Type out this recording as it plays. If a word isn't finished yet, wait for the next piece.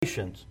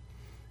nations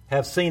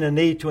have seen a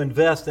need to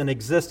invest in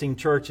existing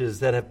churches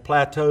that have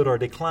plateaued or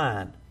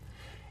declined.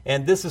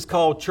 And this is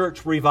called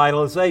church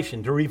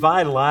revitalization. To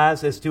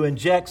revitalize is to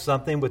inject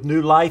something with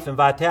new life and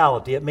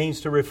vitality. It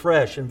means to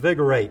refresh,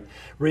 invigorate,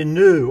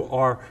 renew,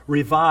 or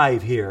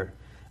revive here.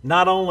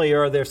 Not only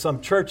are there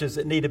some churches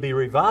that need to be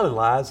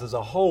revitalized as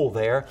a whole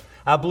there,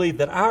 I believe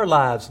that our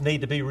lives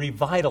need to be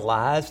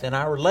revitalized in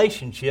our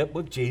relationship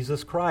with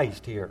Jesus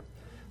Christ here.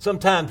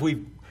 Sometimes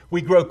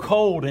we grow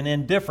cold and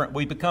indifferent.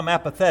 We become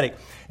apathetic.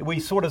 We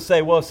sort of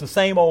say, well, it's the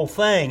same old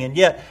thing. And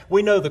yet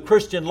we know the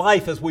Christian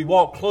life as we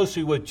walk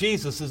closely with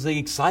Jesus is the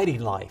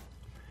exciting life.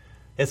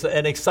 It's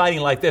an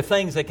exciting life. There are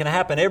things that can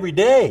happen every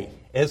day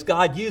as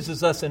God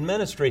uses us in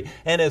ministry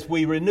and as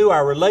we renew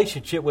our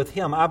relationship with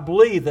Him. I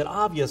believe that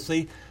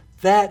obviously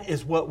that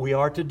is what we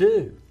are to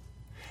do.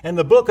 And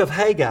the book of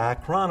Haggai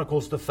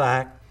chronicles the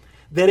fact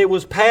that it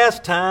was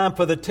past time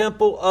for the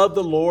temple of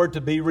the Lord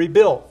to be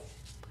rebuilt.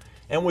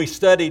 And we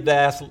studied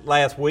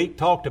last week,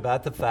 talked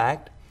about the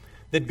fact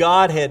that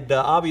God had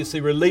obviously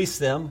released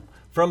them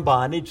from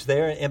bondage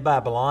there in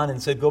Babylon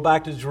and said, go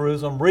back to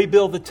Jerusalem,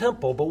 rebuild the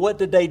temple. But what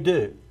did they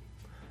do?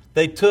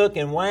 They took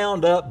and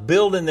wound up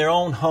building their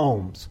own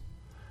homes.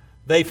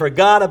 They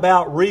forgot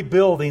about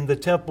rebuilding the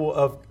temple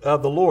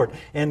of the Lord.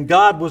 And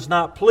God was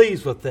not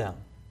pleased with them.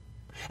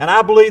 And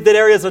I believe that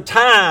there is a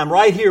time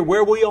right here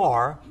where we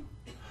are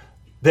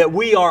that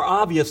we are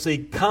obviously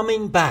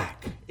coming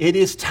back. It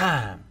is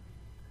time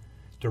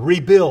to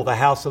rebuild the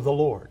house of the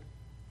Lord.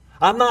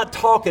 I'm not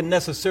talking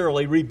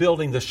necessarily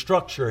rebuilding the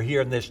structure here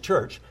in this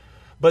church,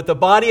 but the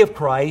body of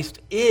Christ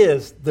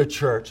is the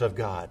church of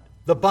God.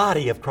 The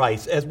body of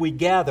Christ as we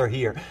gather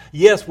here.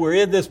 Yes, we're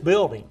in this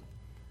building,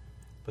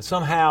 but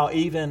somehow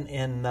even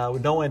in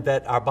knowing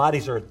that our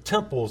bodies are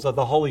temples of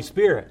the Holy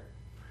Spirit,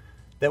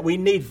 that we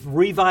need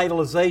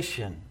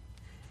revitalization.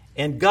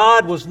 And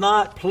God was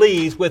not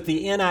pleased with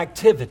the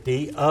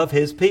inactivity of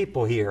His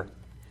people here.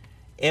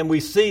 And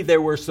we see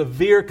there were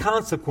severe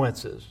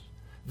consequences.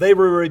 They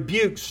were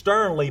rebuked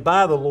sternly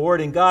by the Lord,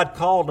 and God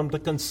called them to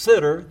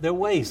consider their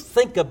ways.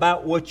 Think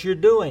about what you're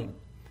doing.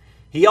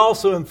 He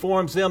also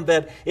informs them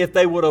that if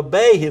they would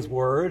obey His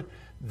word,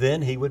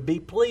 then He would be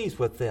pleased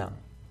with them.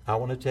 I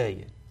want to tell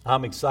you,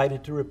 I'm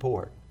excited to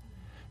report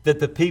that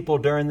the people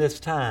during this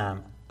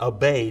time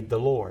obeyed the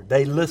Lord.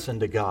 They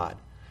listened to God.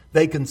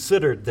 They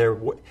considered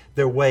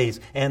their ways,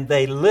 and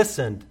they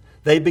listened.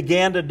 They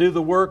began to do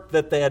the work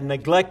that they had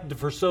neglected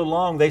for so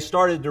long. They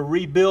started to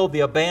rebuild the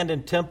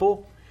abandoned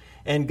temple.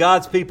 And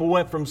God's people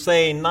went from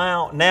saying,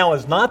 now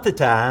is not the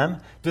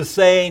time, to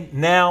saying,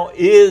 now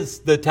is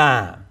the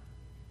time.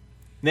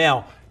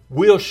 Now,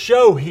 we'll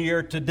show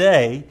here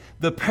today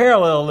the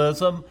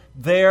parallelism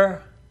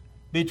there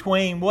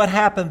between what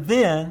happened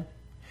then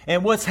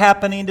and what's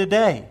happening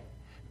today.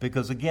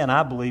 Because again,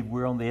 I believe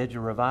we're on the edge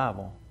of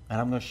revival.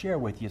 And I'm going to share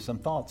with you some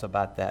thoughts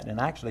about that. And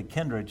actually,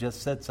 Kendra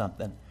just said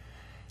something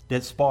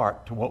that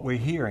sparked to what we're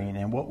hearing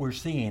and what we're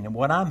seeing and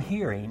what I'm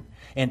hearing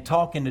and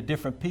talking to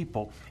different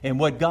people and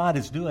what God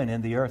is doing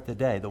in the earth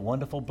today, the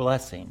wonderful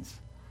blessings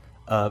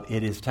of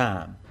it is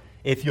time.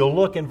 If you'll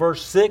look in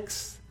verse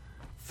 6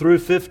 through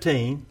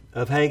 15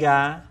 of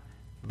Haggai,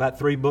 about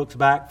 3 books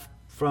back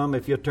from,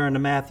 if you'll turn to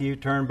Matthew,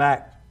 turn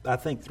back, I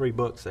think 3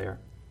 books there.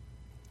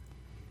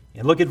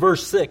 And look at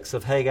verse 6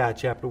 of Haggai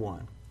chapter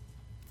 1.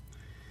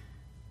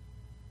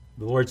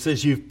 The Lord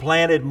says, you've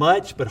planted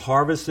much but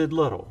harvested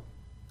little.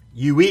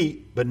 You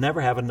eat, but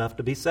never have enough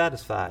to be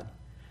satisfied.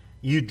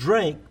 You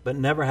drink, but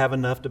never have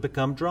enough to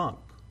become drunk.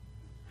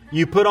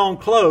 You put on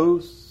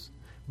clothes,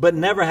 but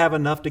never have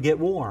enough to get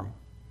warm.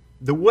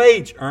 The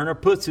wage earner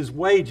puts his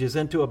wages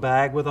into a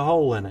bag with a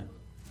hole in it.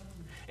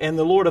 And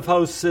the Lord of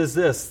hosts says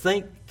this,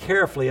 think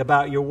carefully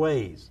about your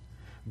ways.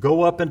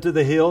 Go up into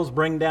the hills,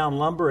 bring down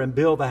lumber, and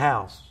build a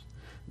house.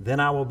 Then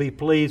I will be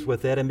pleased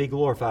with it and be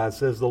glorified,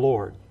 says the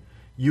Lord.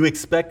 You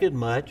expected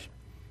much,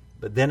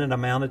 but then it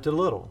amounted to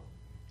little.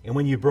 And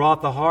when you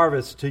brought the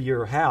harvest to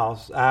your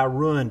house, I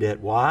ruined it.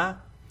 Why?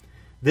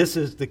 This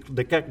is the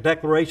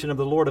declaration of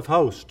the Lord of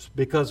hosts,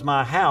 because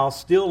my house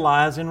still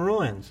lies in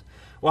ruins,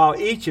 while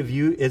each of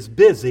you is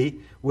busy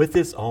with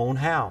his own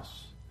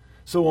house.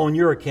 So on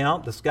your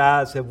account, the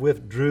skies have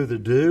withdrew the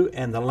dew,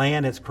 and the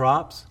land its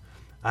crops.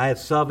 I have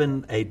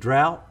summoned a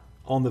drought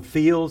on the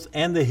fields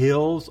and the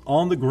hills,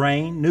 on the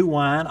grain, new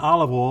wine,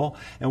 olive oil,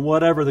 and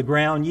whatever the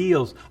ground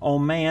yields,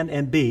 on man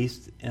and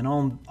beast, and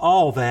on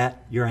all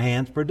that your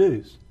hands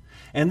produce.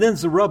 And then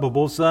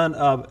Zerubbabel, son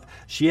of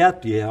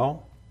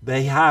Shealtiel,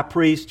 the high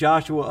priest,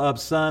 Joshua,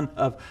 son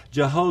of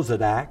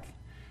Jehozadak,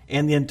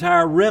 and the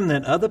entire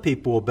remnant of the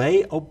people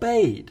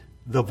obeyed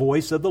the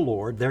voice of the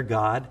Lord, their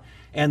God,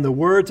 and the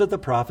words of the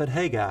prophet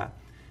Haggai,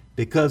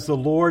 because the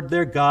Lord,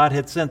 their God,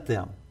 had sent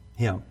him.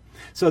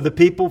 So the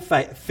people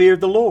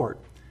feared the Lord.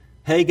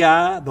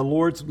 Haggai, the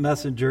Lord's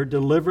messenger,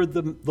 delivered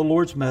the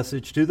Lord's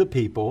message to the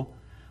people.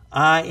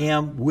 I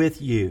am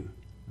with you.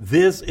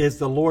 This is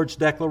the Lord's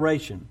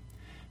declaration.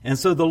 And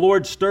so the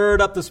Lord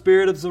stirred up the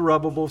spirit of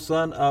Zerubbabel,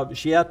 son of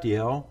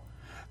Shealtiel,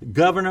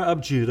 governor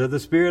of Judah, the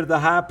spirit of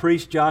the high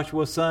priest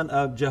Joshua, son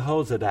of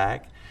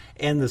Jehozadak,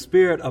 and the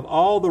spirit of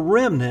all the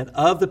remnant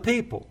of the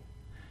people.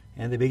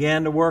 And they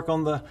began to work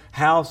on the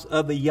house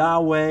of the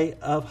Yahweh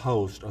of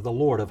hosts, or the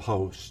Lord of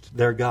hosts,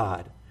 their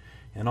God.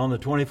 And on the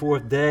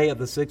 24th day of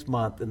the 6th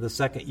month, in the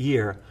 2nd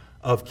year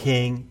of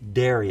King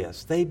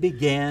Darius, they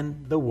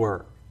began the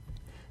work.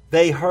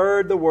 They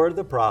heard the word of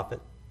the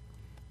prophet,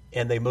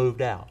 and they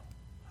moved out.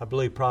 I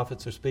believe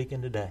prophets are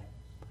speaking today.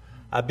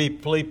 I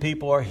believe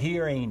people are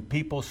hearing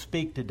people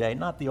speak today.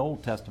 Not the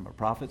Old Testament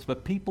prophets,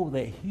 but people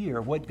that hear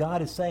what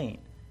God is saying.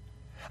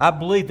 I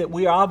believe that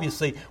we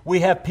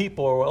have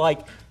people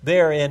like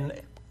there in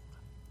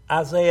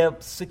Isaiah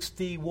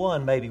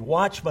 61 maybe,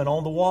 watchmen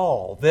on the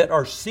wall that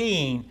are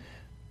seeing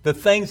the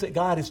things that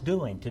God is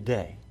doing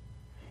today.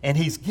 And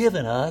He's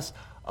given us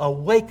a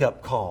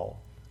wake-up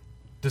call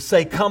to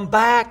say, come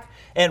back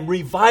and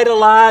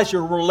revitalize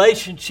your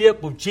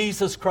relationship with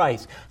Jesus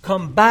Christ.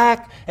 Come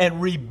back and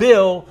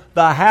rebuild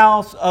the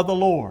house of the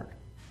Lord.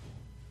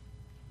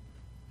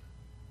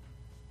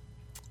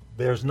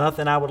 There's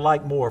nothing I would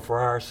like more for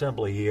our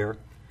assembly here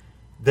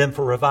than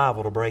for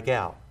revival to break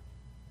out.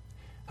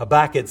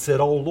 Habakkuk said,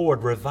 O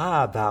Lord,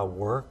 revive thy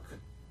work.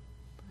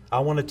 I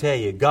want to tell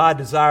you, God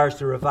desires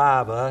to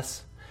revive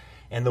us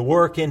and the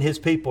work in His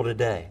people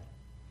today.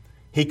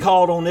 He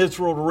called on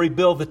Israel to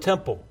rebuild the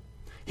temple.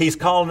 He's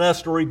calling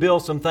us to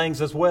rebuild some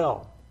things as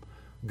well.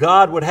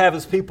 God would have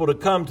His people to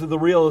come to the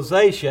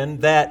realization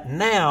that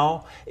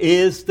now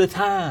is the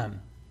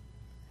time.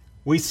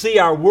 We see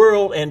our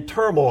world in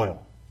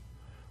turmoil.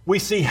 We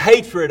see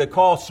hatred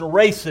across the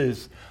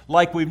races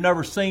like we've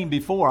never seen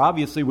before.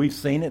 Obviously, we've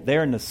seen it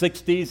there in the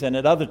 60s and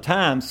at other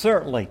times,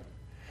 certainly.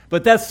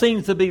 But that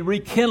seems to be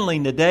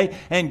rekindling today,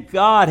 and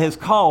God has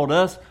called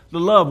us to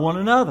love one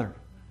another.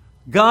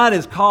 God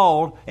has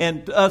called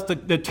us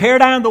to tear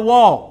down the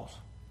walls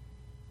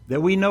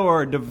that we know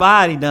are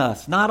dividing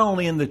us, not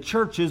only in the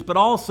churches, but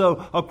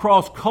also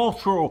across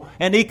cultural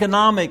and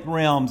economic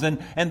realms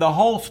and the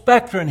whole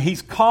spectrum.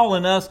 He's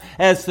calling us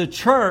as the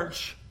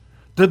church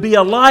to be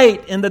a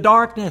light in the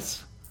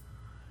darkness.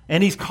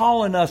 And He's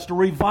calling us to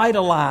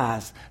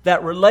revitalize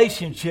that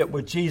relationship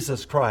with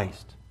Jesus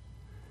Christ.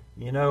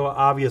 You know,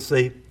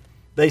 obviously,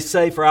 they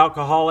say for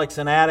alcoholics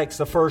and addicts,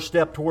 the first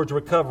step towards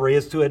recovery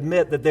is to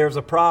admit that there's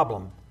a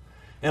problem.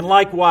 And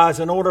likewise,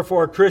 in order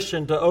for a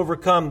Christian to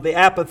overcome the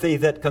apathy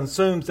that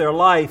consumes their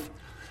life,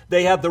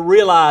 they have to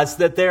realize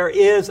that there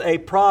is a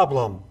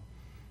problem.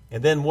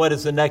 And then what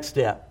is the next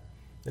step?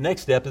 The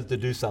next step is to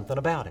do something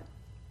about it.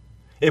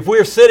 If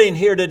we're sitting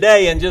here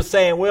today and just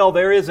saying, well,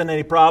 there isn't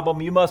any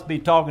problem, you must be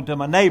talking to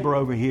my neighbor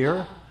over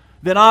here,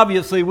 then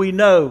obviously we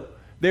know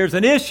there's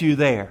an issue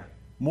there.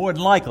 More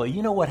than likely.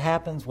 You know what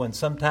happens when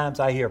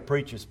sometimes I hear a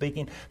preacher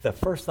speaking? The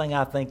first thing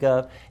I think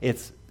of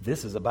is,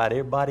 this is about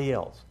everybody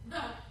else.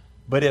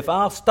 But if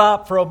I'll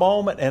stop for a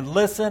moment and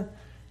listen,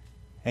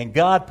 and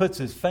God puts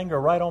His finger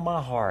right on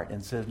my heart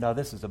and says, no,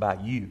 this is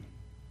about you.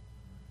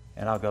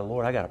 And I'll go,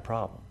 Lord, I got a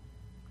problem.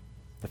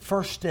 The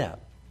first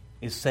step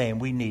is saying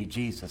we need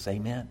Jesus.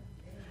 Amen.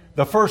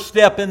 The first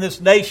step in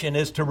this nation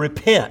is to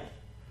repent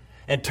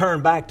and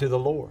turn back to the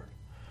Lord.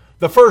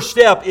 The first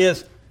step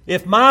is,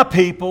 if my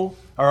people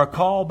are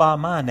called by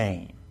my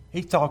name,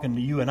 He's talking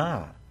to you and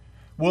I,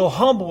 we'll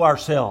humble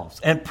ourselves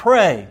and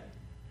pray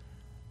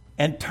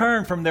and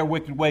turn from their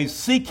wicked ways,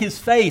 seek His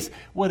face.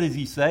 What does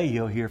He say?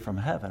 He'll hear from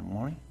heaven,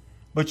 won't He?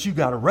 But you've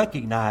got to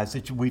recognize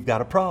that we've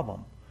got a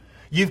problem.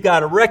 You've got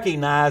to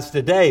recognize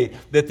today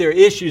that there are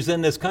issues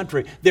in this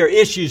country. There are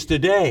issues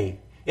today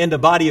in the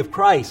body of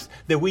Christ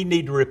that we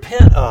need to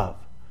repent of.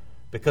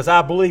 Because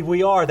I believe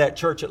we are that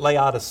church at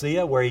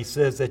Laodicea where He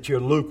says that you're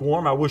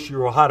lukewarm. I wish you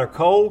were hot or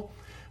cold.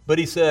 But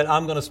He said,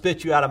 I'm going to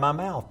spit you out of my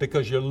mouth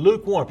because you're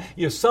lukewarm.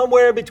 You're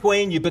somewhere in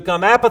between. You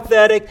become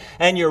apathetic,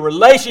 and your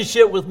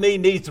relationship with me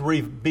needs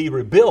to be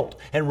rebuilt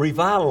and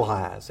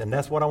revitalized. And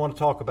that's what I want to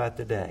talk about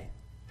today.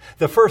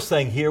 The first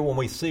thing here when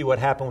we see what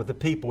happened with the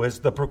people is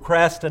the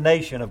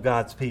procrastination of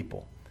God's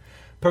people.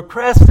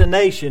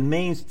 Procrastination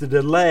means to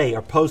delay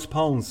or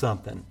postpone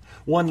something.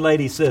 One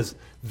lady says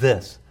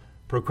this,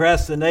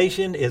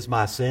 procrastination is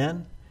my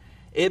sin.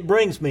 It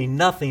brings me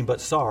nothing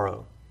but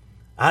sorrow.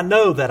 I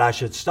know that I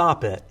should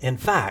stop it. In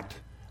fact,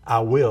 I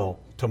will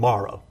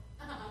tomorrow.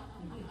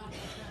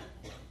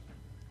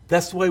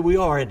 That's the way we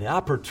are, isn't it?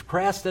 I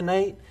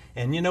procrastinate,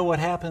 and you know what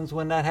happens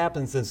when that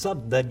happens? Then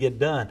something doesn't get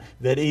done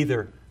that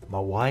either my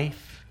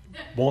wife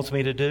wants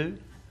me to do,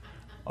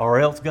 or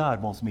else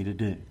God wants me to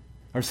do,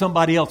 or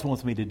somebody else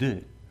wants me to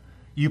do.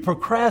 You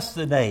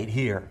procrastinate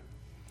here.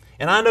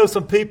 And I know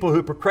some people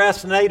who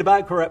procrastinate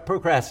about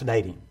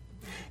procrastinating.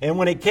 And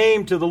when it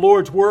came to the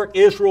Lord's work,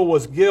 Israel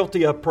was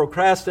guilty of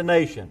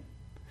procrastination.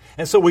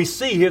 And so we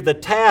see here the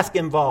task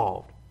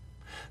involved.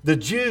 The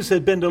Jews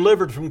had been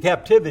delivered from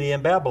captivity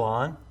in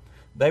Babylon.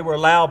 They were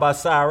allowed by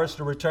Cyrus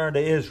to return to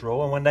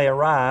Israel. And when they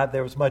arrived,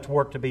 there was much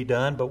work to be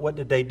done. But what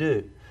did they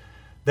do?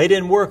 They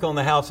didn't work on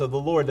the house of the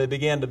Lord. They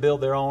began to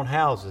build their own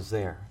houses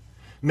there.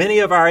 Many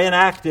of our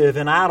inactive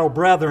and idle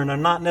brethren are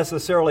not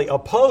necessarily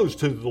opposed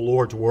to the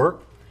Lord's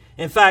work.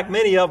 In fact,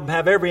 many of them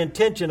have every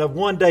intention of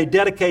one day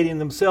dedicating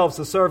themselves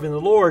to serving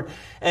the Lord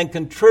and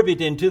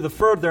contributing to the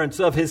furtherance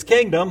of His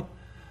kingdom,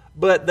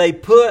 but they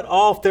put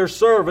off their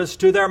service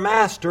to their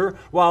master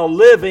while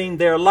living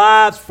their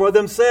lives for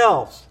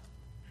themselves.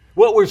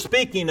 What we're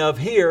speaking of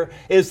here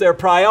is their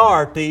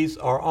priorities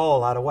are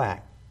all out of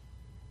whack.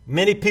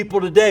 Many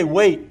people today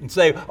wait and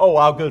say, "Oh,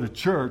 I'll go to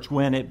church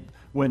when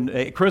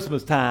at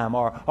Christmas time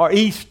or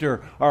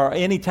Easter or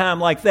any time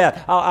like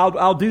that.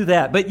 I'll do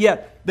that." But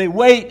yet they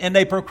wait and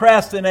they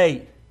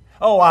procrastinate.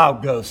 "Oh, I'll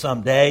go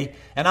someday,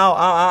 and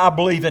I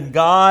believe in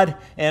God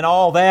and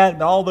all that,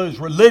 and all those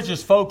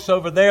religious folks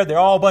over there, they're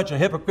all a bunch of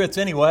hypocrites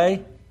anyway."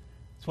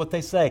 That's what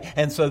they say.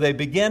 And so they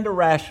begin to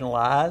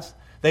rationalize.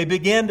 They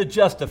begin to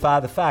justify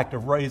the fact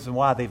of reason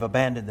why they've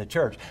abandoned the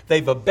church.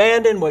 They've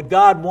abandoned what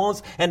God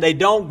wants, and they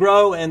don't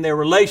grow in their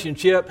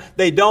relationship.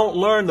 They don't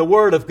learn the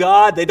Word of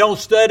God. They don't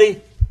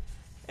study.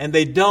 And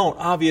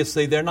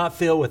obviously, they're not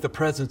filled with the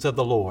presence of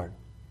the Lord.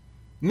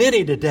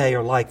 Many today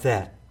are like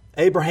that.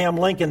 Abraham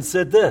Lincoln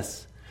said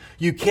this: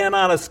 "You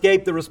cannot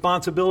escape the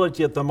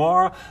responsibility of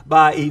tomorrow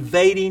by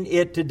evading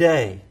it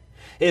today.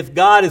 If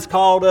God has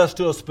called us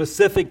to a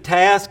specific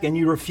task and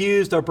you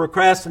refuse or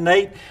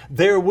procrastinate,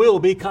 there will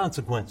be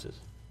consequences."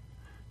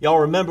 Y'all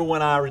remember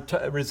when I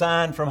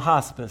resigned from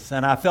hospice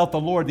and I felt the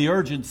Lord, the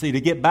urgency to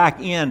get back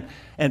in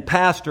and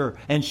pastor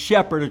and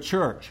shepherd a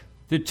church,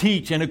 to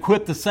teach and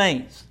equip the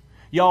saints.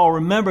 Y'all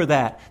remember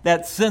that.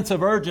 That sense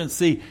of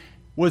urgency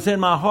was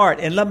in my heart.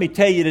 And let me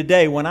tell you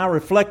today, when I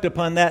reflect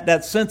upon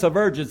that sense of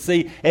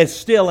urgency is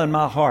still in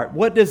my heart.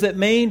 What does it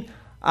mean?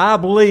 I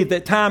believe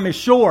that time is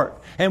short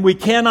and we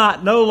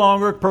cannot no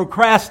longer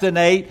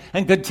procrastinate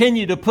and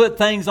continue to put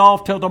things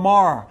off till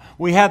tomorrow.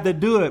 We have to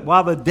do it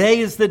while the day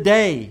is the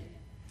day.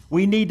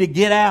 We need to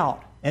get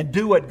out and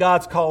do what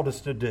God's called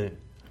us to do,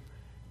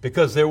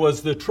 because there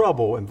was the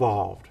trouble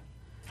involved.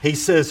 He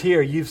says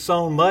here, "You've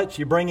sown much,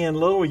 you bring in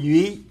little, you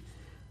eat,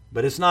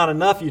 but it's not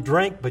enough. You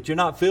drink, but you're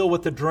not filled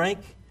with the drink.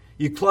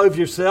 You clothe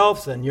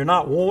yourselves and you're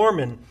not warm,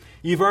 and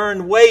you've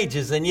earned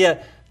wages, and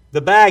yet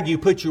the bag you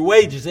put your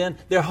wages in,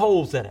 there are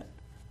holes in it."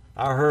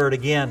 I heard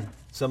again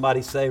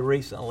somebody say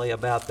recently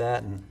about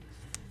that, and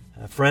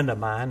a friend of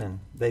mine, and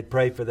they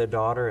prayed for their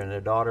daughter, and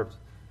their daughter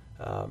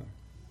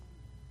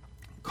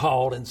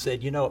called and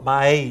said, "At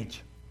my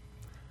age,"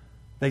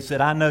 they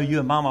said, "I know you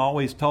and Mama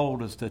always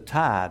told us to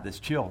tithe as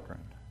children.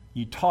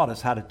 You taught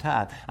us how to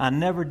tithe. I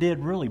never did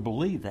really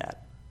believe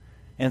that.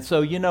 And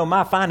so,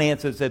 my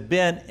finances have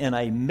been in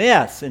a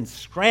mess and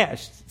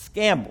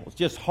scrambles,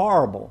 just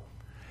horrible."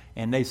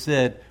 And they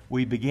said,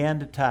 "We began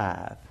to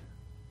tithe,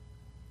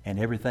 and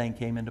everything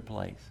came into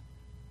place."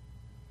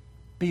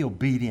 Be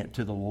obedient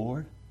to the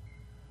Lord.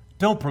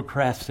 Don't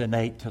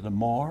procrastinate to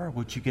tomorrow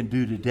what you can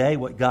do today,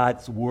 what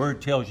God's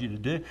Word tells you to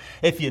do.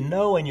 If you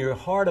know in your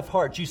heart of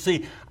hearts, you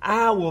see,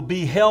 I will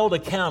be held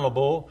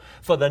accountable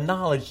for the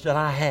knowledge that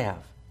I have.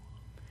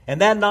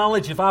 And that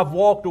knowledge, if I've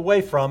walked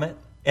away from it,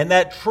 and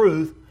that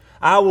truth,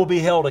 I will be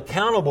held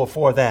accountable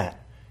for that.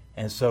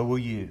 And so will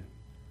you.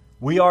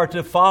 We are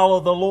to follow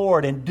the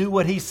Lord and do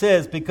what He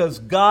says, because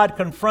God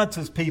confronts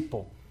His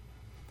people.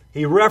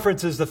 He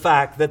references the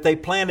fact that they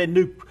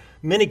planted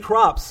many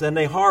crops and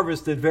they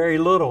harvested very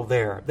little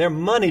there. Their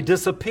money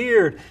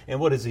disappeared. And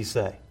what does He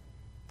say?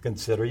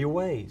 Consider your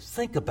ways.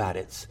 Think about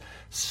it.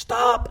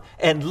 Stop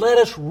and let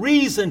us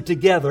reason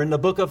together in the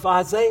book of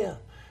Isaiah.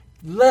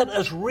 Let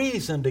us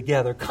reason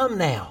together. Come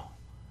now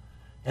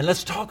and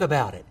let's talk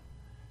about it.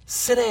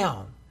 Sit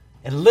down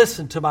and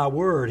listen to my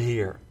word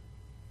here.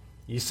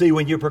 You see,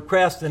 when you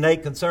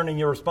procrastinate concerning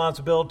your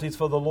responsibilities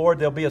for the Lord,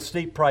 there'll be a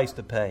steep price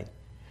to pay.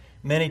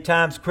 Many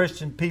times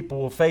Christian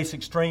people will face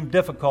extreme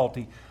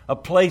difficulty,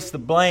 place the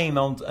blame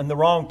in the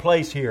wrong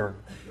place here.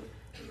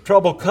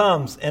 Trouble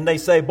comes and they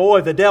say, "Boy,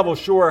 the devil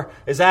sure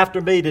is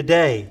after me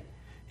today."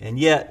 And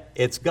yet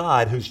it's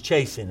God who's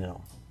chasing them.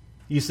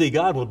 You see,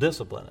 God will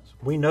discipline us.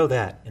 We know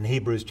that in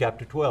Hebrews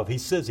chapter 12. He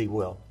says He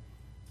will.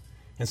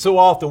 And so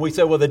often we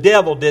say, "Well, the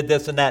devil did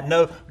this and that."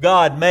 No,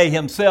 God may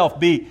Himself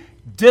be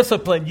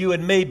discipline you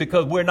and me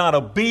because we're not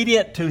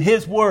obedient to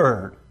His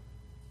Word.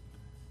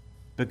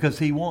 Because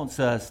He wants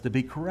us to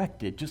be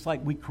corrected, just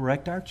like we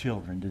correct our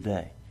children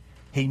today.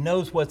 He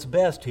knows what's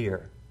best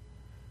here.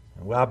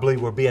 And I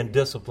believe we're being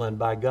disciplined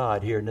by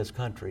God here in this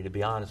country, to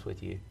be honest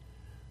with you.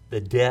 The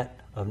debt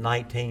of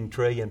 $19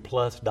 trillion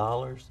plus,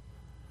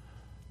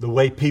 the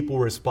way people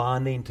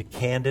responding to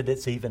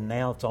candidates even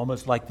now, it's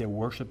almost like they're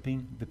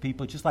worshiping the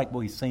people, just like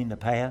we've seen in the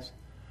past.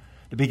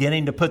 They're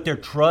beginning to put their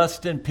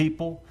trust in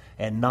people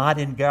and not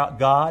in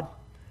God.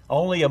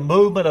 Only a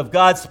movement of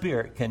God's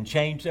Spirit can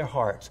change their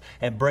hearts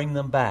and bring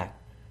them back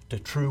to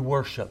true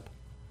worship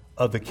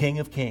of the King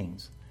of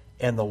Kings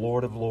and the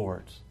Lord of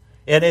Lords.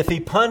 And if He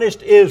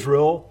punished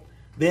Israel,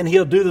 then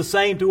He'll do the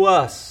same to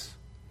us.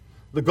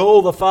 The goal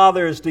of the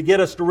Father is to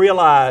get us to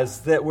realize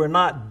that we're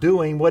not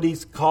doing what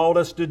He's called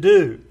us to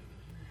do.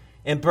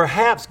 And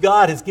perhaps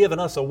God has given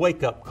us a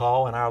wake-up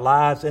call in our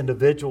lives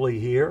individually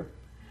here,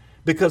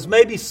 because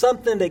maybe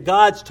something that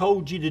God's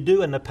told you to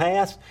do in the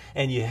past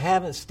and you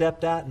haven't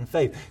stepped out in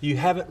faith. You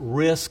haven't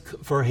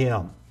risked for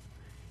Him.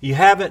 you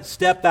haven't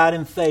stepped out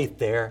in faith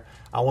there,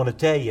 I want to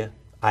tell you,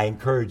 I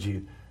encourage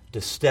you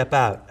to step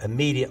out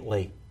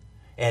immediately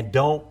and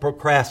don't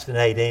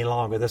procrastinate any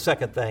longer. The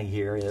second thing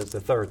here is the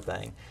third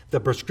thing, the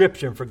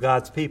prescription for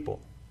God's people.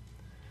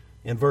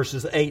 In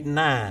verses 8 and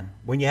 9,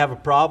 when you have a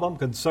problem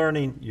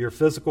concerning your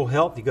physical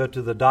health, you go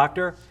to the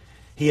doctor,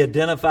 he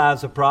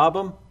identifies the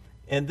problem,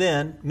 and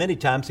then many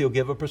times he'll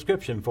give a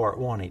prescription for it,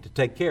 won't he, to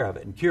take care of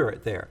it and cure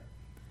it there.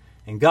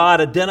 And God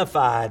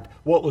identified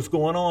what was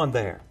going on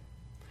there.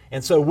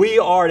 And so we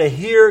are to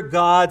hear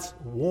God's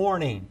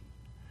warning.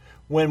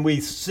 When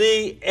we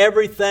see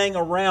everything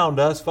around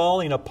us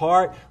falling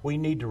apart, we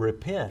need to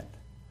repent.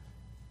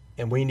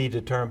 And we need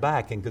to turn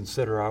back and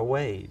consider our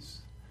ways.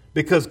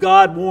 Because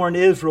God warned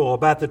Israel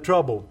about the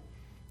trouble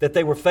that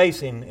they were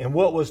facing and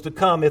what was to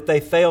come if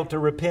they failed to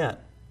repent.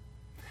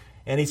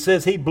 And he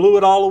says he blew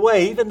it all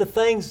away. Even the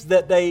things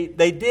that they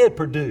did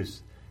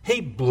produce,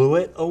 he blew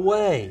it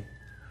away.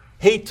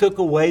 He took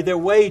away their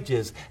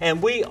wages.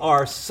 And we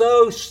are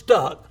so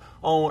stuck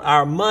on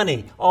our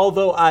money,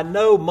 although I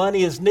know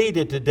money is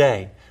needed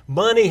today.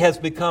 Money has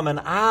become an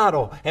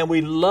idol, and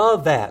we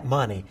love that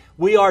money.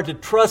 We are to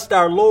trust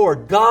our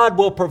Lord. God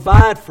will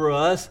provide for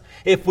us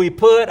if we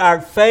put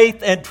our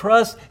faith and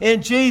trust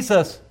in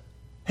Jesus.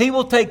 He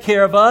will take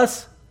care of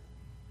us.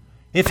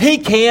 If He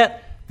can't,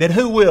 then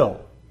who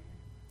will?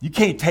 You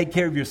can't take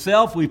care of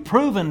yourself. We've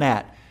proven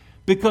that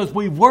because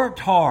we've worked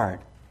hard.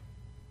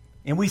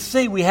 And we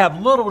see we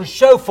have little to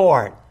show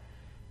for it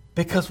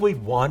because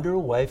we've wandered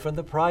away from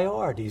the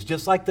priorities,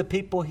 just like the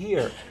people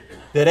here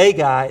that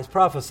Agai is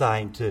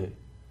prophesying to.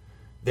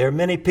 There are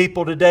many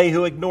people today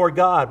who ignore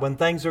God when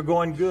things are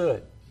going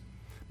good.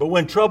 But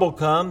when trouble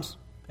comes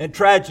and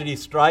tragedy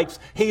strikes,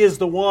 He is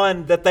the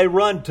one that they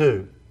run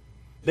to.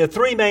 There are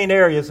three main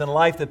areas in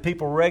life that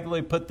people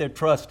regularly put their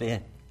trust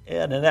in.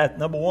 And that,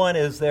 number one,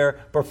 is their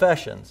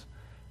professions,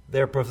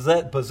 their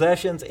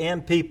possessions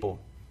and people.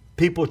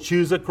 People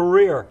choose a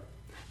career.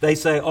 They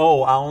say,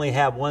 oh, I only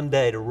have one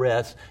day to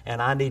rest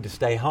and I need to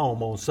stay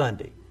home on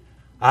Sunday.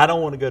 I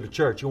don't want to go to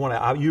church. You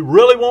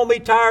really want me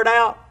tired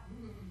out?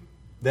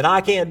 Then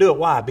I can't do it.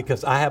 Why?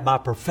 Because I have my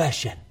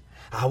profession.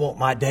 I want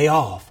my day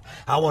off.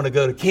 I want to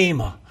go to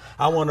Kemah.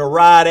 I want to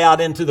ride out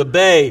into the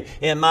bay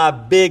in my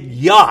big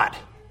yacht.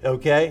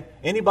 Okay?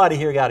 Anybody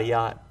here got a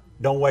yacht?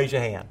 Don't raise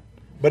your hand.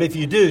 But if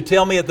you do,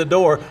 tell me at the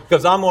door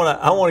because I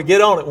want to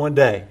get on it one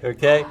day.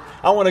 Okay?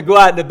 I want to go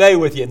out in the bay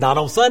with you. Not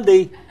on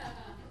Sunday.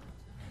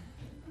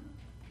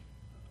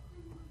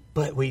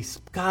 But we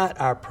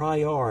got our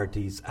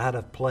priorities out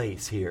of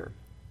place here.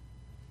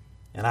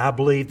 And I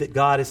believe that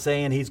God is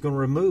saying He's going to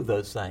remove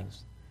those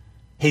things.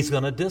 He's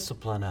going to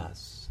discipline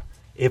us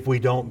if we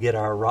don't get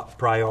our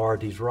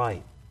priorities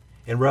right.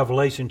 In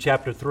Revelation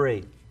chapter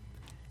 3,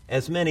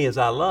 as many as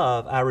I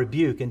love, I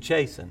rebuke and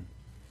chasten.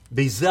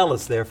 Be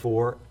zealous,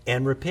 therefore,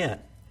 and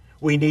repent.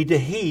 We need to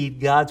heed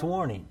God's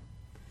warning.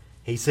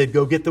 He said,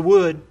 go get the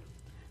wood,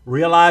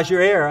 realize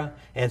your error,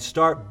 and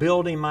start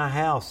building my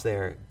house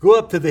there. Go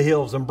up to the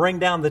hills and bring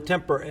down the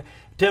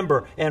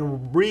timber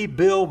and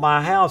rebuild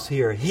my house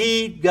here.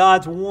 Heed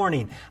God's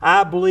warning.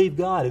 I believe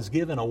God has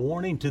given a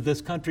warning to this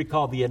country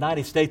called the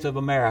United States of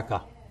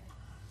America.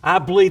 I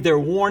believe there are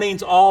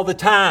warnings all the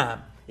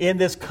time in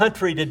this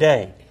country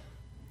today.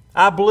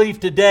 I believe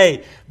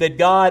today that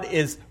God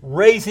is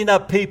raising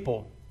up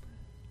people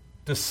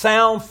to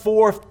sound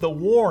forth the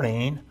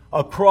warning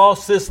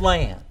across this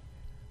land.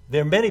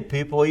 There are many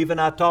people, even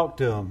I talk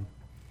to them,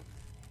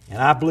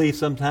 and I believe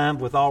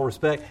sometimes, with all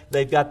respect,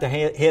 they've got their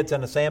heads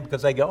in the sand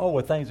because they go, oh,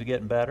 well, things are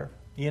getting better.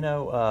 You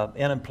know,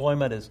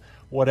 unemployment is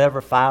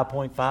whatever,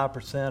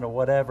 5.5% or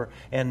whatever,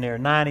 and there are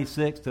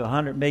 96 to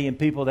 100 million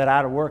people that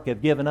out of work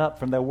have given up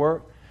from their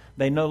work.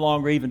 They no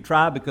longer even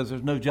try because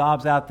there's no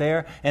jobs out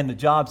there, and the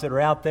jobs that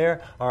are out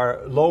there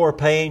are lower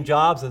paying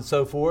jobs and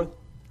so forth.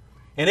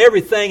 And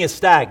everything is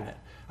stagnant.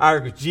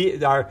 Our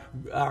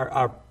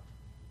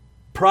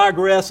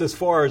progress as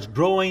far as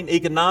growing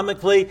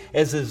economically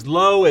is as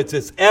low as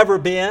it's ever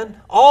been.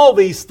 All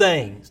these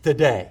things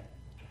today.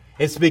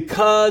 It's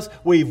because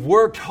we've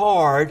worked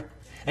hard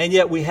and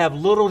yet we have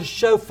little to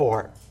show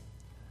for it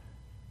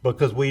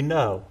because we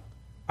know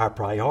our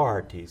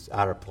priorities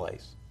are out of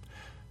place.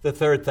 The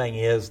third thing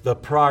is the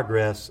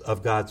progress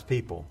of God's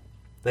people.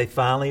 They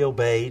finally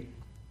obeyed.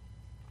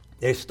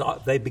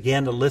 They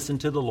began to listen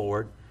to the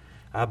Lord.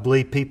 I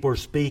believe people are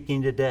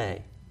speaking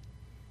today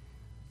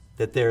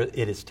that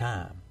it is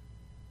time.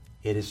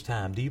 It is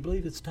time. Do you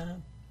believe it's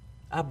time?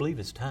 I believe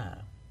it's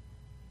time.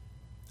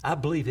 I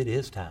believe it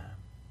is time.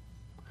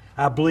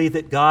 I believe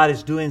that God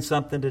is doing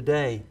something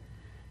today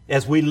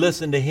as we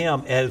listen to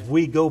Him, as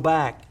we go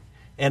back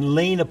and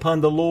lean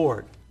upon the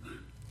Lord.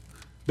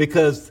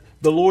 Because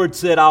the Lord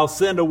said, I'll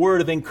send a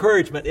word of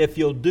encouragement if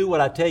you'll do what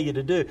I tell you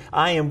to do.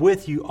 I am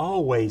with you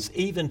always,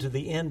 even to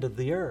the end of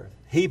the earth.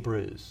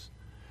 Hebrews.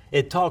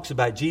 It talks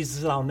about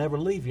Jesus said, I'll never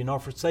leave you nor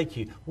forsake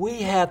you.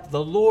 We have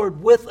the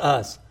Lord with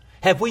us.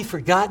 Have we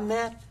forgotten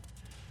that?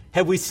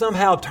 Have we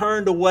somehow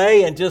turned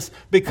away and just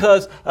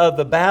because of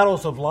the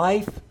battles of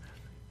life,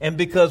 and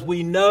because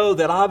we know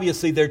that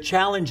obviously there are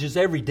challenges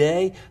every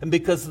day, and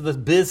because of the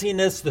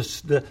busyness,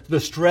 the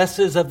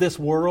stresses of this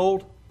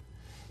world,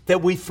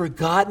 that we've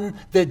forgotten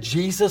that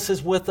Jesus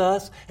is with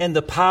us and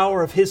the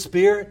power of His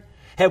Spirit?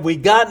 Have we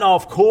gotten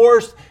off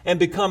course and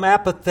become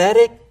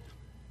apathetic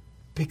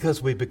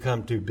because we've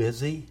become too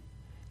busy?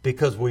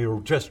 Because we were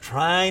just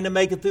trying to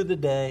make it through the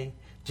day,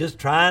 just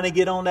trying to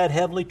get on that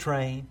heavenly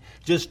train,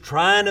 just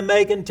trying to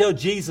make it until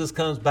Jesus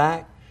comes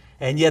back,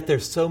 and yet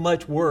there's so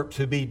much work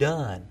to be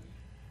done.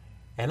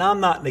 And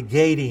I'm not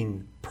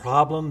negating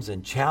problems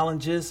and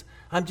challenges.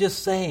 I'm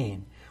just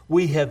saying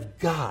we have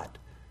got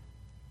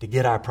to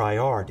get our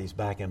priorities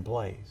back in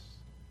place.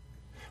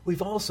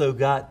 We've also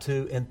got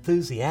to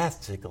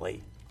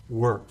enthusiastically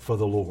work for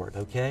the Lord,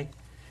 okay?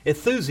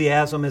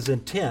 Enthusiasm is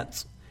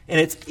intense, and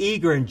it's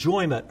eager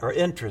enjoyment or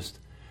interest.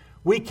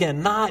 We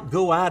cannot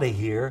go out of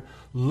here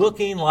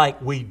looking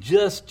like we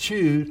just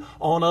chewed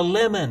on a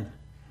lemon.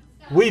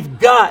 We've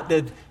got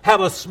to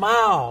have a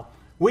smile.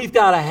 We've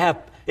got to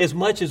have, as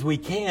much as we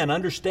can,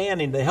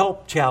 understanding the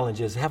health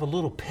challenges, have a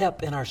little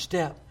pep in our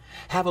step,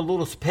 have a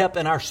little pep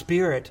in our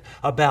spirit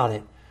about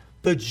it.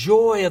 The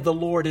joy of the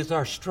Lord is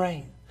our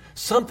strength.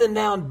 Something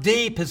down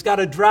deep has got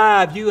to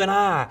drive you and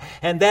I,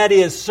 and that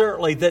is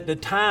certainly that the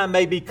time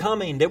may be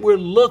coming, that we're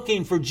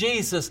looking for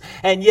Jesus,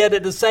 and yet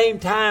at the same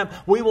time,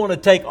 we want to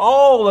take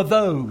all of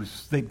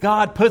those that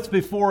God puts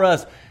before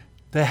us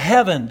to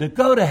heaven, to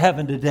go to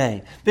heaven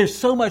today. There's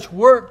so much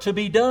work to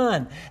be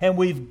done, and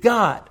we've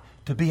got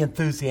to be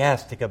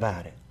enthusiastic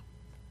about it.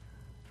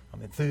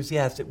 I'm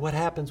enthusiastic. What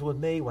happens with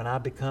me when I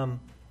become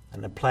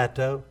on a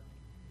plateau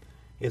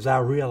is I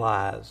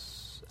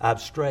realize I've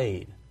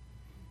strayed.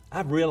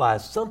 I've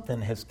realized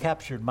something has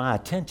captured my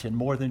attention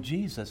more than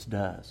Jesus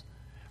does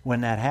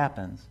when that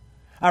happens.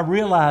 I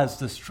realize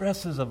the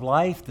stresses of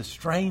life, the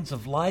strains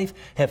of life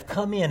have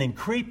come in and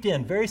creeped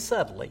in very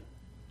subtly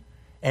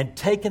and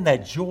taken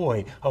that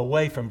joy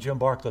away from Jim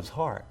Barcliffe's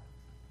heart.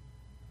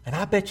 And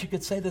I bet you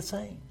could say the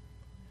same.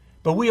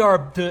 But we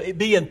are to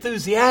be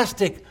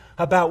enthusiastic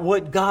about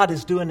what God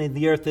is doing in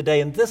the earth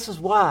today. And this is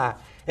why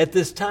at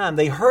this time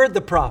they heard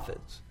the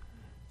prophets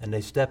and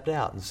they stepped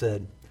out and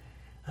said,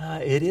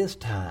 it is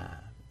time.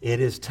 It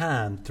is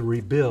time to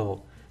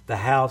rebuild the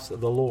house of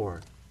the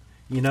Lord.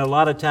 You know, a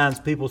lot of times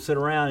people sit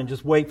around and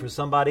just wait for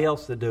somebody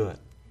else to do it.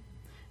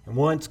 And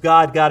once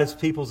God got His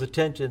people's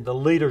attention, the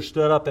leader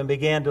stood up and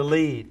began to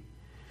lead.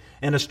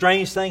 And a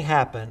strange thing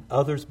happened.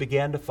 Others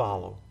began to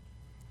follow.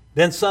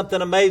 Then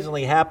something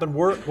amazingly happened.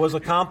 Work was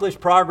accomplished,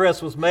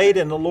 progress was made,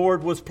 and the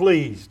Lord was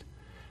pleased.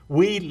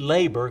 We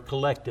labor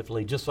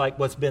collectively, just like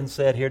what's been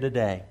said here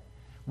today.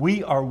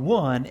 We are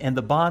one in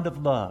the bond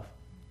of love.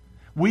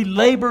 We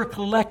labor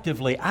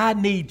collectively. I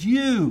need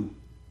you.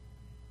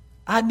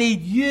 I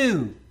need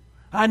you.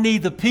 I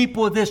need the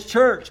people of this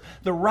church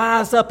to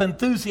rise up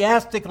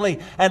enthusiastically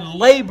and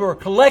labor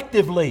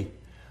collectively.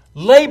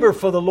 Labor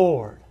for the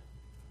Lord.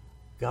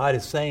 God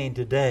is saying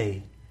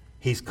today,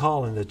 He's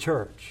calling the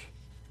church.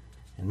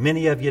 And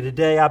many of you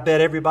today, I bet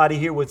everybody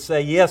here would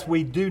say, yes,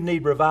 we do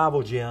need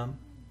revival, Jim.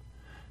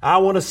 I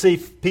want to see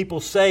people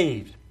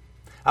saved.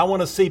 I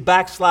want to see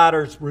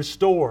backsliders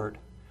restored.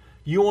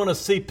 You want to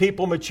see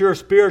people mature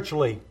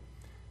spiritually.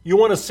 You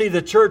want to see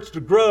the church to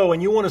grow,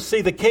 and you want to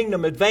see the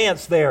kingdom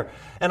advance there.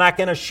 And I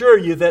can assure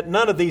you that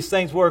none of these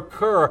things will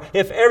occur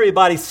if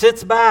everybody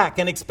sits back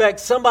and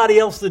expects somebody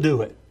else to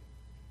do it.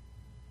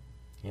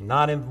 You're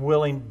not in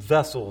willing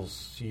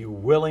vessels. You're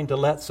willing to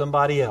let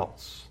somebody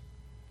else.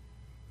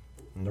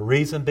 And the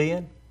reason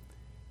being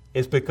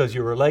is because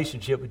your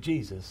relationship with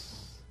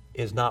Jesus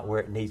is not where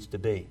it needs to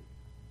be.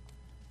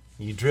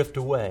 You drift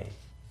away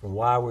from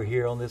why we're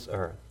here on this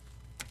earth.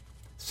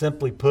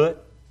 Simply put,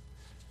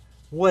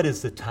 what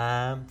is the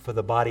time for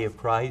the body of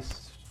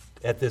Christ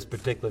at this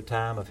particular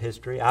time of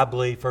history? I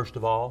believe, first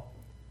of all,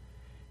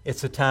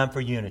 it's a time for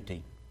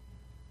unity.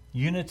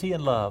 Unity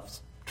and love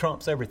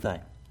trumps everything.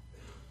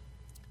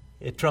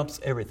 It trumps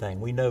everything.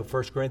 We know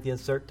 1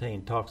 Corinthians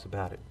 13 talks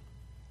about it.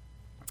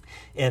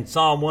 In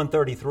Psalm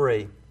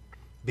 133,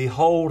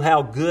 behold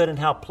how good and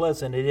how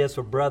pleasant it is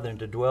for brethren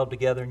to dwell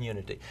together in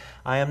unity.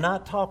 I am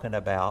not talking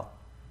about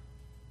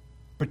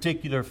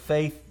particular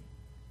faith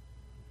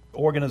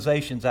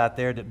organizations out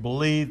there that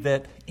believe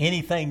that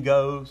anything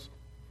goes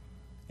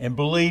and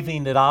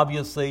believing that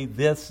obviously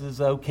this is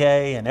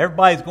okay and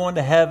everybody's going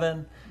to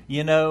heaven,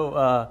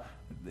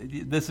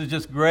 this is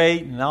just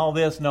great and all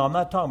this. No, I'm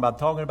not talking about. I'm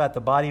talking about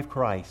the body of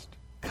Christ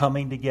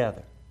coming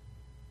together.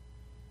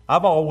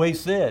 I've always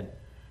said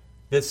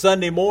that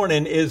Sunday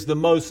morning is the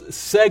most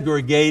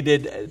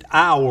segregated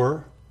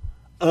hour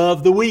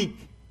of the week.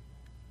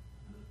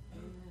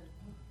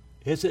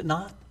 Is it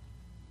not?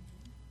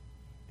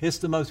 It's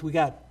the most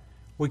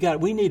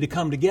we need to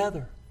come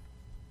together.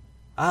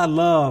 I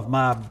love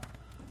my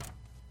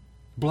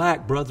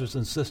black brothers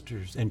and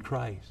sisters in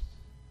Christ.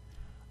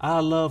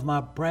 I love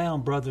my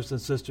brown brothers and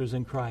sisters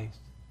in Christ.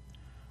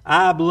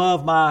 I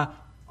love my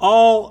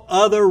all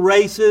other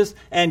races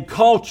and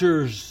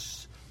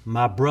cultures,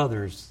 my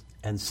brothers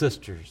and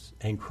sisters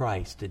in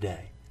Christ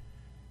today.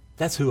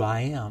 That's who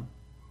I am.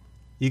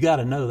 You got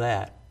to know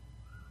that.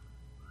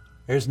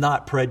 There's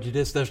not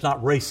prejudice. There's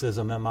not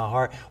racism in my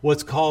heart.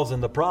 What's causing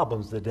the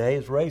problems today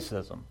is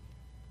racism.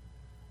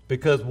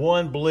 Because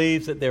one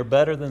believes that they're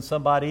better than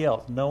somebody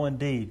else. No,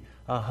 indeed.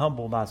 I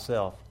humble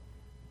myself.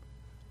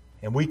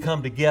 And we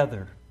come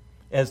together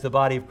as the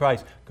body of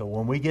Christ. Because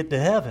when we get to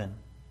heaven,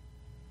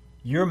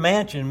 your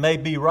mansion may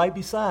be right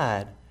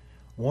beside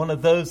one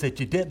of those that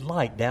you didn't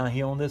like down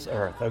here on this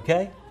earth,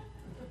 okay?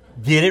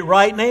 Get it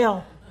right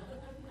now.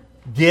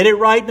 Get it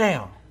right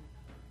now.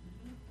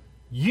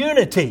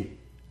 Unity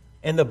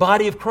in the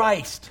body of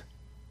Christ.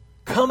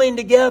 Coming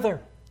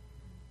together.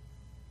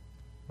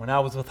 When I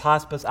was with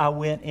hospice, I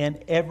went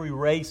in every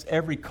race,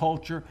 every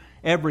culture,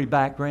 every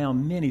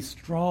background, many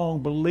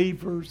strong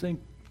believers in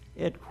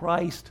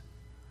Christ.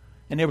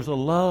 And there was a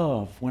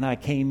love when I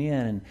came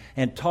in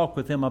and talked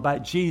with them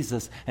about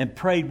Jesus and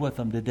prayed with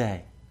them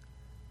today.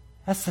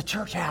 That's the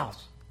church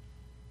house.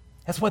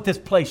 That's what this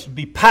place should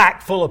be,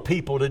 packed full of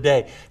people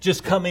today,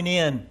 just coming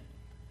in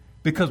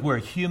because we're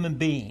human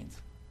beings,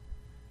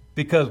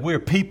 because we're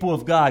people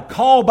of God,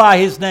 called by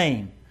His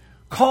name,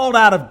 called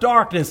out of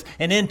darkness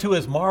and into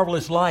His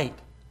marvelous light.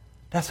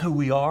 That's who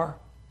we are.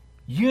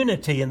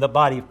 Unity in the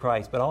body of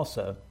Christ, but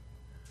also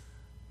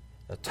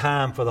a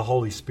time for the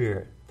Holy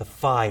Spirit, the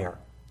fire.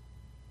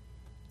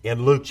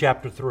 In Luke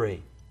chapter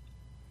 3,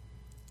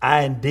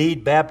 I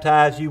indeed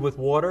baptize you with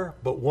water,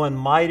 but one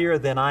mightier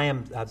than I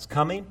am is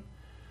coming,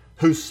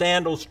 whose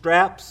sandal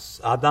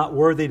straps I'm not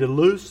worthy to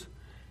loose.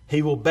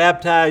 He will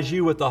baptize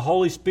you with the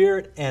Holy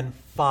Spirit and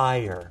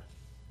fire.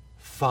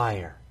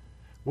 Fire.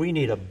 We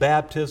need a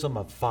baptism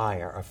of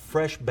fire, a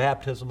fresh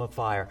baptism of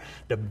fire,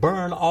 to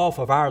burn off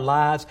of our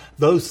lives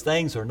those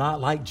things are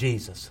not like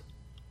Jesus.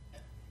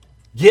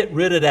 Get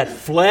rid of that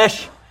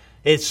flesh.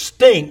 It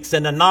stinks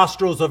in the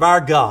nostrils of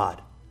our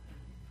God.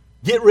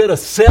 Get rid of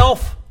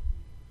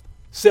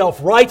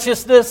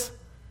self-righteousness,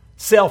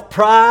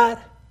 self-pride,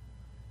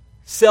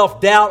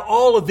 self-doubt,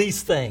 all of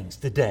these things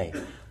today.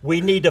 We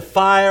need the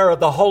fire of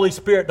the Holy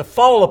Spirit to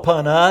fall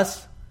upon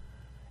us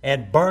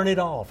and burn it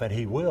off. And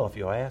He will if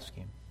you'll ask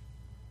Him.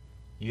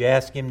 You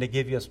ask Him to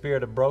give you a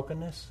spirit of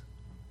brokenness,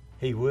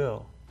 He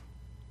will.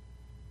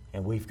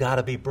 And we've got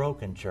to be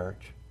broken,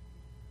 church.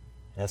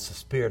 That's the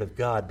Spirit of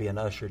God being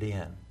ushered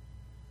in.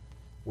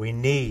 We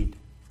need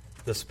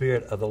the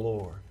Spirit of the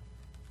Lord.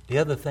 The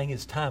other thing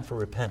is time for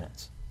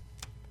repentance.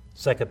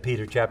 2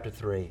 Peter chapter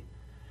 3.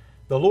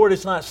 The Lord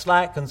is not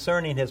slack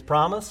concerning His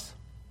promise,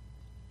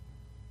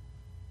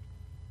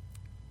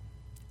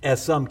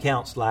 as some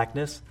count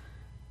slackness,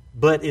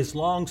 but is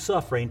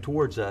long-suffering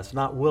towards us,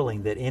 not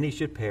willing that any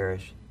should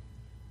perish,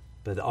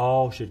 but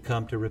all should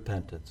come to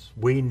repentance.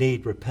 We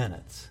need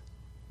repentance.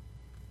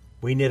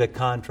 We need a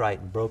contrite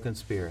and broken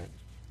spirit.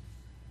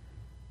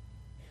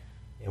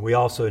 And we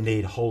also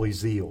need holy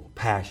zeal,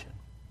 passion,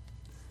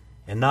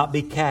 and not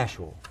be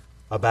casual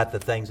about the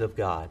things of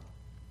God.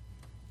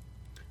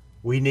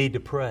 We need to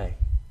pray,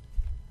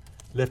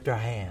 lift our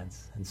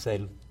hands, and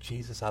say,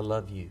 Jesus, I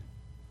love you.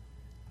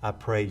 I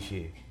praise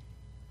you.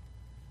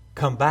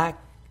 Come back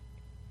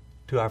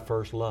to our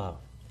first love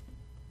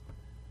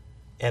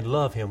and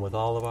love Him with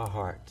all of our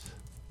hearts,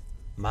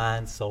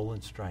 mind, soul,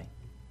 and strength.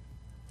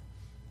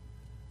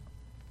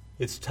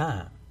 It's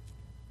time.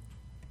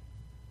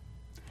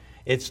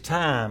 It's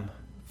time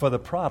for the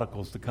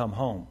prodigals to come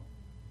home.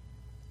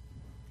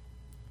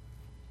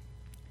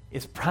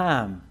 It's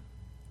time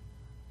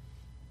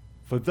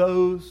for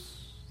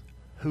those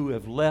who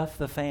have left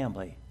the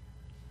family,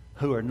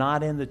 who are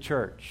not in the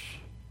church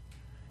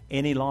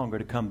any longer,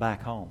 to come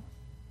back home.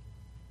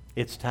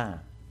 It's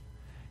time.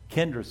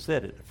 Kendra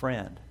said it, a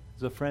friend.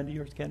 Is it a friend of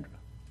yours, Kendra?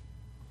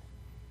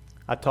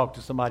 I talked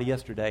to somebody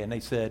yesterday, and they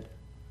said,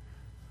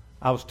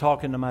 I was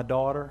talking to my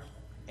daughter,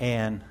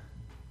 and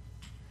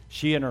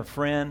she and her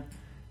friend,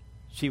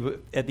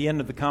 at the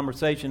end of the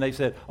conversation, they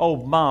said, oh,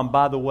 Mom,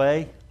 by the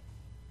way,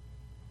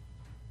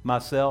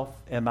 myself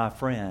and my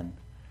friend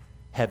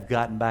have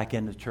gotten back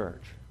into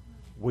church.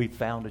 We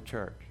found a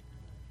church.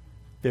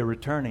 They're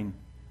returning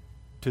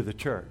to the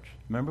church.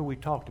 Remember, we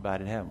talked about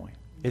it, haven't we?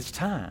 It's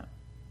time.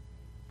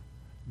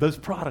 Those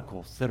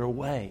prodigals that are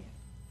away,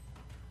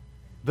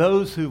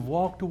 those who've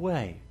walked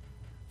away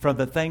from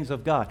the things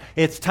of God,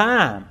 it's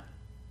time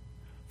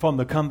for them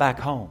to come back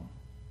home.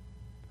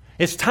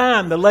 It's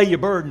time to lay your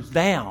burdens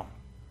down,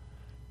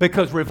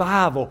 because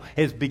revival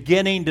is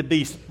beginning to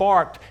be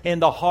sparked in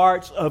the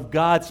hearts of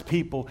God's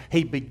people.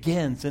 He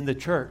begins in the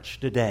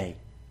church today.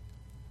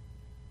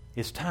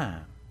 It's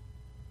time.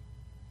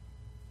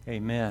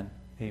 Amen.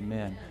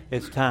 Amen.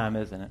 It's time,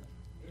 isn't it?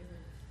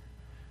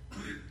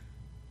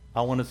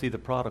 I want to see the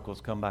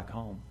prodigals come back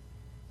home.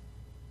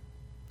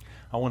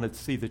 I want to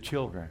see the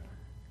children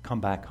come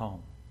back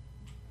home.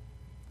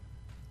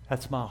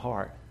 That's my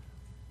heart.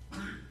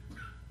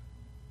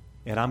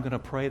 And I'm going to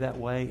pray that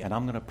way, and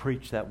I'm going to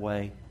preach that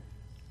way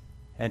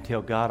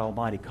until God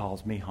Almighty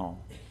calls me home.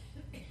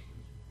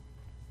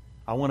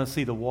 I want to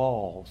see the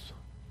walls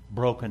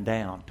broken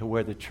down to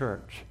where the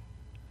church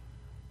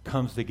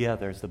comes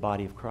together as the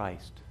body of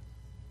Christ.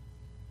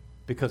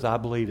 Because I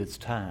believe it's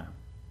time.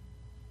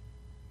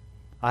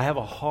 I have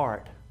a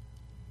heart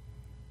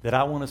that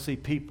I want to see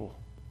people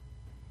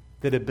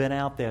that have been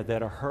out there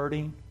that are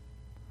hurting,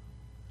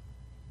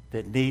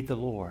 that need the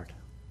Lord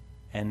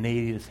and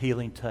need His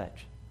healing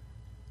touch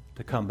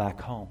to come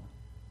back home.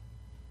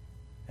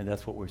 And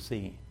that's what we're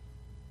seeing.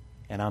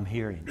 And I'm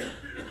hearing.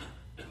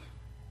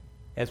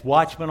 As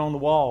watchmen on the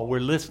wall, we're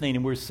listening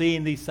and we're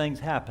seeing these things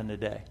happen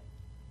today.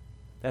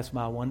 That's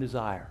my one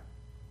desire.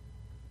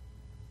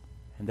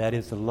 And that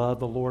is to love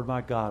the Lord my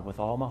God with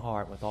all my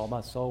heart, with all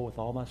my soul, with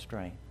all my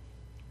strength.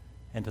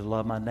 And to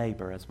love my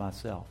neighbor as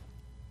myself.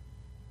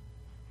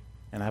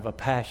 And I have a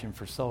passion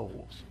for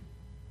souls.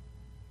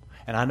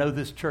 And I know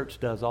this church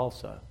does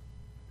also.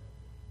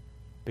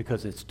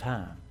 Because it's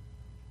time.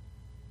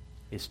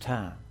 It's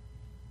time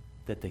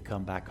that they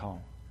come back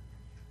home.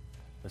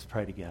 Let's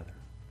pray together.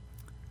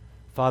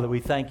 Father, we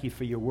thank you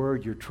for your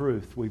word, your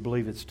truth. We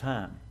believe it's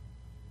time.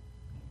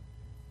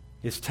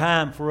 It's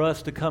time for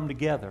us to come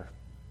together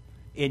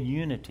in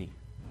unity,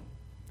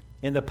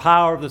 in the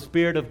power of the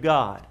Spirit of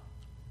God,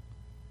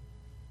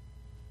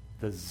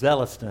 the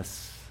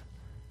zealousness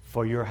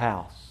for your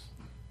house.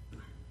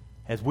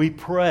 As we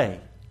pray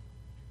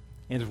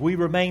and as we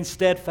remain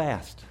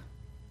steadfast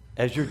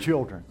as your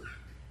children,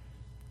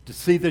 to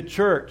see the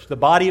church, the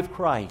body of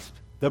Christ,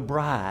 the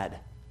bride,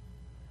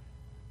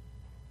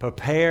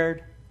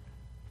 prepared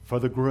for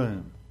the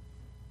groom.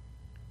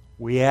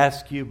 We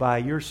ask you by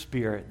your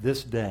Spirit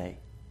this day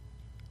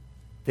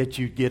that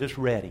you get us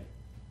ready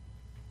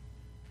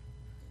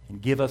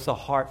and give us a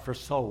heart for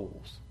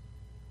souls.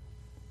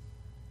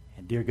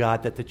 And dear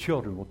God, that the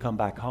children will come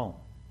back home.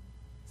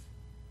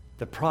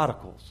 The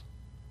prodigals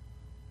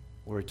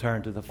will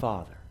return to the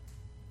Father.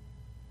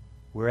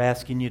 We're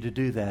asking you to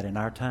do that in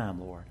our time,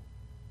 Lord.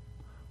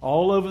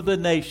 All over the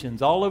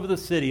nations, all over the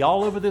city,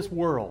 all over this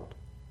world,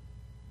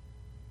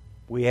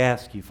 we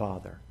ask you,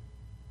 Father,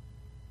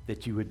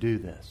 that you would do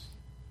this.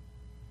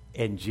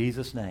 In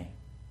Jesus' name,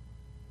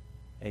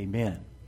 amen.